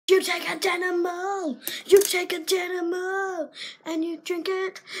You take a Danimal, you take a Danimal, and you drink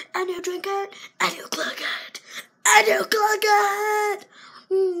it, and you drink it, and you glug it, and you glug it.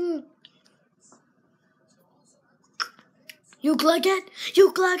 You glug it,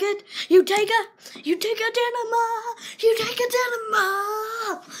 you glug it, you take a Danimal, you take a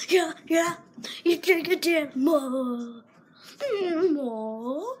Danimal, yeah, you take a Danimal,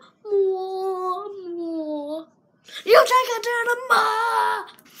 more. You take a Danimal,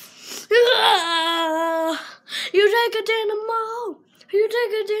 you take a Danimal, you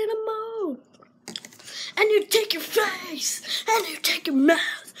take a Danimal, and you take your face, and you take your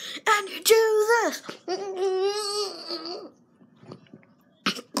mouth, and you do this.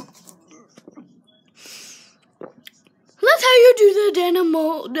 That's how you do the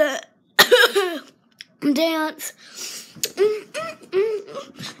Danimal dance.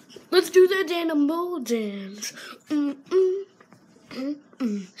 Let's do the Danimal dance.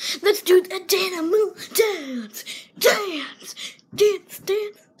 Let's do the Danimal dance. Dance, dance,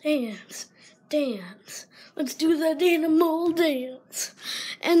 dance, dance, dance. Let's do the Danimal dance.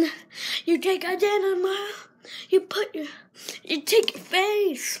 And you take a Danimal, you take your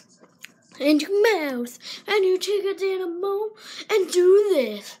face and your mouth, and you take a Danimal and do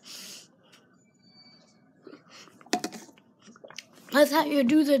this. That's how you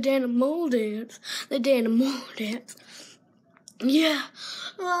do the Danimal dance. The Danimal dance. Yeah.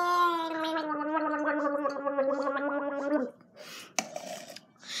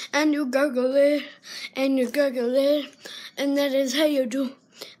 And you gurgle it, and you gurgle it, and that is how you do.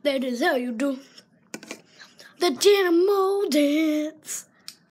 That is how you do the Danimal dance.